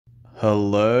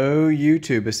Hello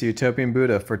YouTube, it's the Utopian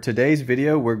Buddha. For today's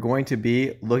video, we're going to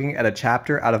be looking at a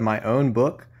chapter out of my own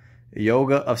book,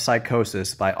 Yoga of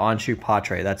Psychosis by Anshu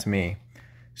Patre. That's me.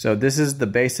 So this is the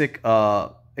basic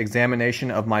examination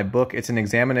of my book. It's an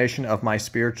examination of my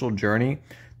spiritual journey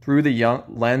through the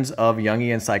lens of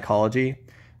Jungian psychology.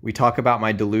 We talk about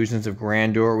my delusions of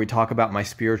grandeur. We talk about my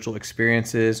spiritual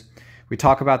experiences. We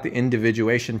talk about the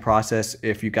individuation process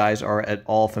if you guys are at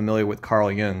all familiar with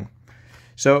Carl Jung.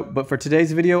 But for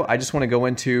today's video, I just want to go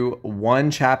into one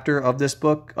chapter of this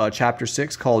book, chapter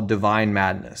 6, called Divine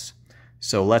Madness.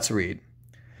 So let's read.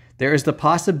 There is the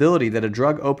possibility that a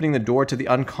drug opening the door to the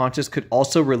unconscious could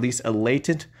also release a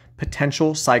latent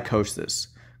potential psychosis.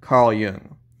 Carl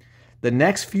Jung. The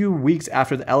next few weeks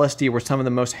after the LSD were some of the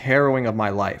most harrowing of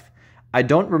my life. I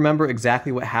don't remember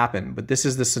exactly what happened, but this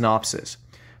is the synopsis.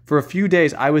 For a few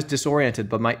days, I was disoriented,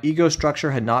 but my ego structure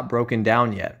had not broken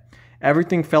down yet.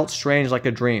 Everything felt strange like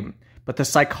a dream, but the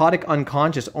psychotic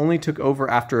unconscious only took over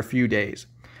after a few days.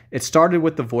 It started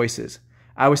with the voices.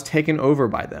 I was taken over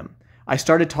by them. I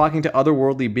started talking to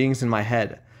otherworldly beings in my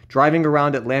head, driving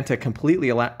around Atlanta completely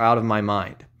out of my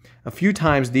mind. A few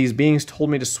times these beings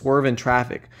told me to swerve in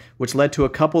traffic, which led to a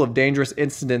couple of dangerous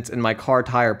incidents in my car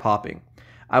tire popping.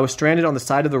 I was stranded on the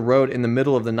side of the road in the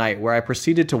middle of the night, where I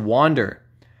proceeded to wander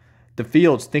the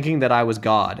fields thinking that I was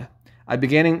God. I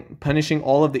began punishing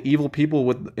all of the evil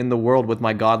people in the world with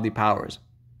my godly powers.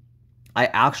 I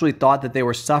actually thought that they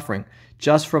were suffering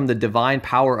just from the divine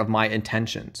power of my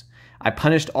intentions. I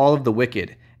punished all of the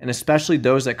wicked, and especially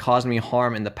those that caused me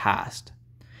harm in the past.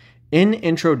 In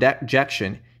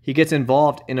introjection, he gets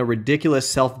involved in a ridiculous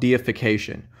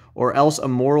self-deification, or else a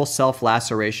moral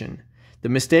self-laceration. The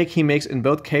mistake he makes in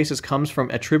both cases comes from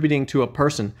attributing to a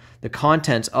person the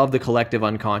contents of the collective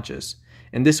unconscious.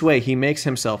 In this way, he makes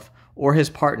himself or his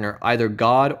partner either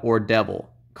God or devil.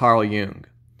 Carl Jung.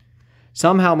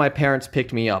 Somehow my parents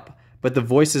picked me up, but the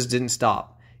voices didn't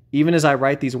stop. Even as I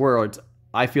write these words,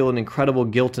 I feel an incredible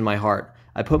guilt in my heart.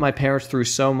 I put my parents through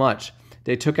so much.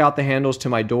 They took out the handles to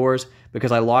my doors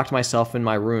because I locked myself in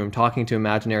my room talking to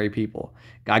imaginary people.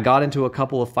 I got into a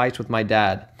couple of fights with my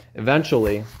dad.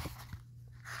 Eventually,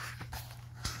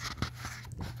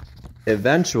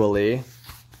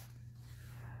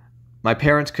 my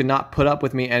parents could not put up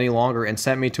with me any longer and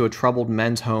sent me to a troubled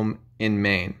men's home in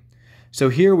Maine. So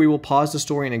here we will pause the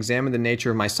story and examine the nature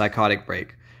of my psychotic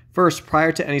break. First,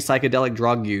 prior to any psychedelic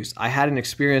drug use, I had an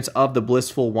experience of the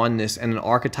blissful oneness and an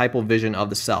archetypal vision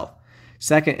of the self.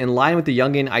 Second, in line with the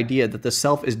Jungian idea that the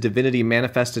self is divinity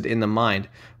manifested in the mind,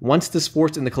 once this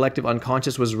force in the collective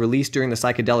unconscious was released during the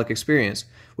psychedelic experience,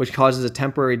 which causes a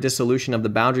temporary dissolution of the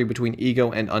boundary between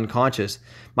ego and unconscious,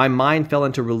 my mind fell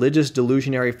into religious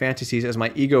delusionary fantasies as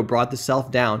my ego brought the self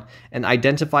down and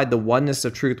identified the oneness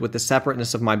of truth with the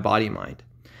separateness of my body-mind.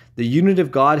 The unit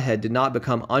of Godhead did not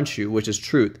become Anshu, which is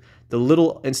truth.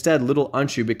 Instead, little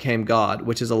Anshu became God,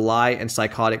 which is a lie and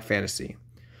psychotic fantasy.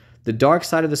 The dark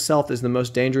side of the self is the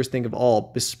most dangerous thing of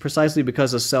all, precisely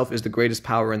because the self is the greatest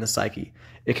power in the psyche.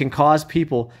 It can cause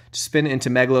people to spin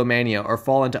into megalomania or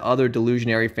fall into other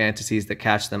delusionary fantasies that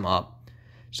catch them up.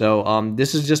 So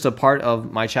this is just a part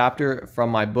of my chapter from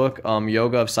my book,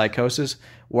 Yoga of Psychosis,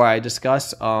 where I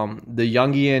discuss the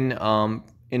Jungian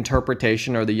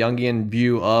interpretation or the Jungian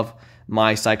view of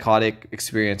my psychotic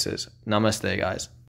experiences. Namaste, guys.